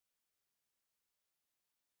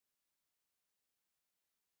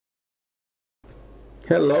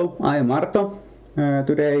Hello, I'm Marto.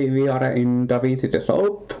 Today we are in DaVinci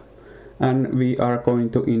Resolve and we are going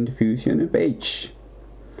to in Fusion page.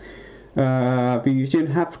 Fusion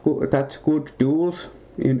have that good tools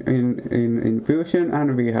in Fusion,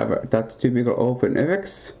 and we have that typical open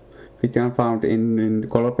effects which are found in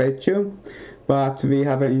color page, but we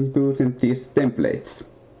have in Fusion these templates.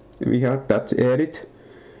 We have that edit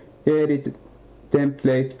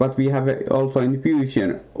templates, but we have also in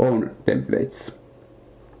Fusion own templates.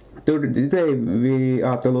 Today we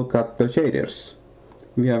are to look at the shaders.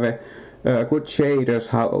 We have a good shaders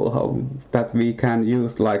how that we can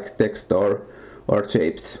use like text or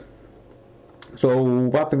shapes. So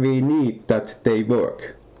what we need that they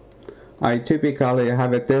work. I typically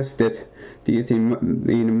have tested these in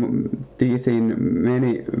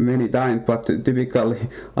many times, but typically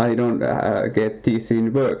I don't get these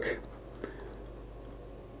in work.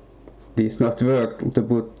 These not work to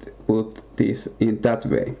put this in that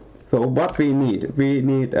way. So what we need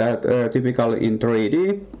typically in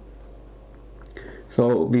 3D.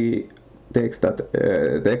 So we take that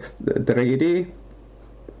text 3D,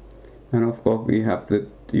 and of course we have to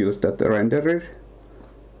use that renderer.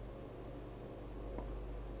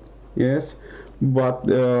 Yes, but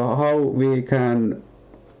how we can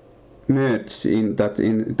merge in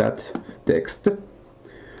that text?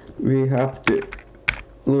 We have to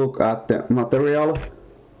look at the material,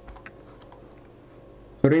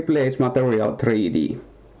 replace material 3D.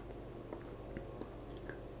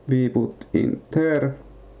 We put in there,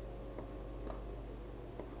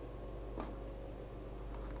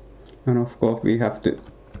 and of course we have to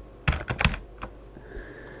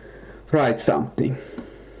write something.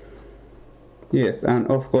 Yes, and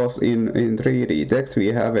of course in 3D text we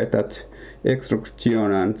have that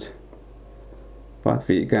extrusion and what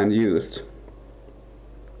we can use,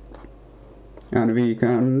 and we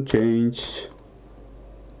can change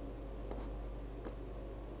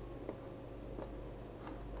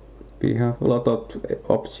we have a lot of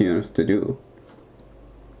options to do,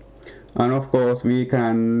 and of course we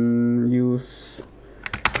can use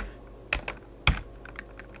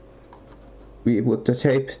we put the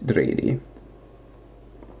shape 3D.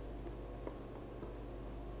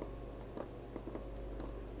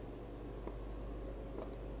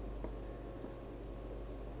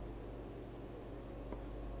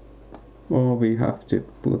 Or we have to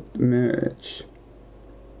put merge.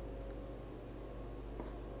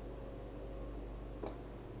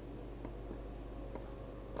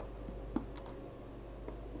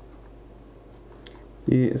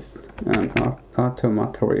 Yes, and auto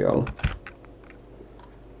material,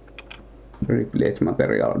 replace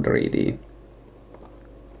material 3D.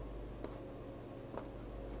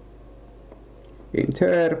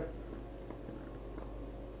 Enter.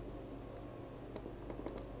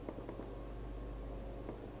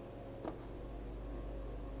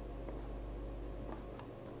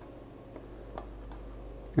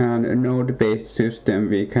 And node-based system,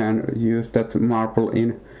 we can use that marble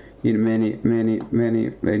in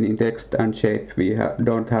many text and shape. We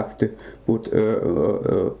don't have to put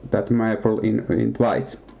that marble in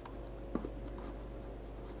twice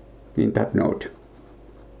in that node.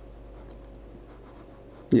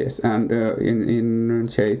 Yes, and in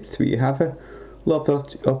shapes we have a lot of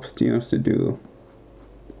options to do.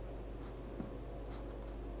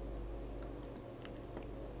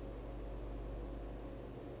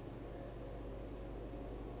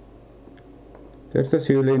 There's a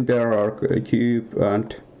cylinder or a cube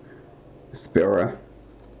and sphere.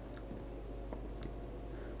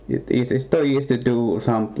 It is so easy to do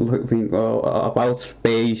something about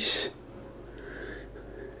space.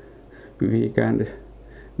 We can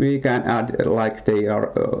add like they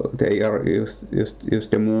are use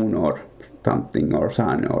the moon or something, or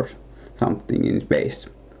sun or something in space.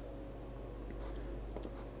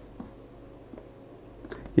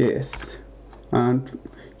 Yes, and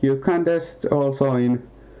you can test also in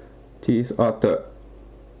these other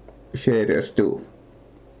shaders too.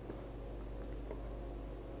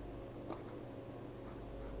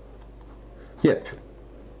 Yep,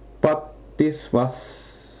 but this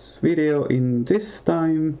was video in this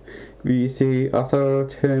time. We see other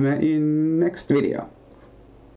term in next video.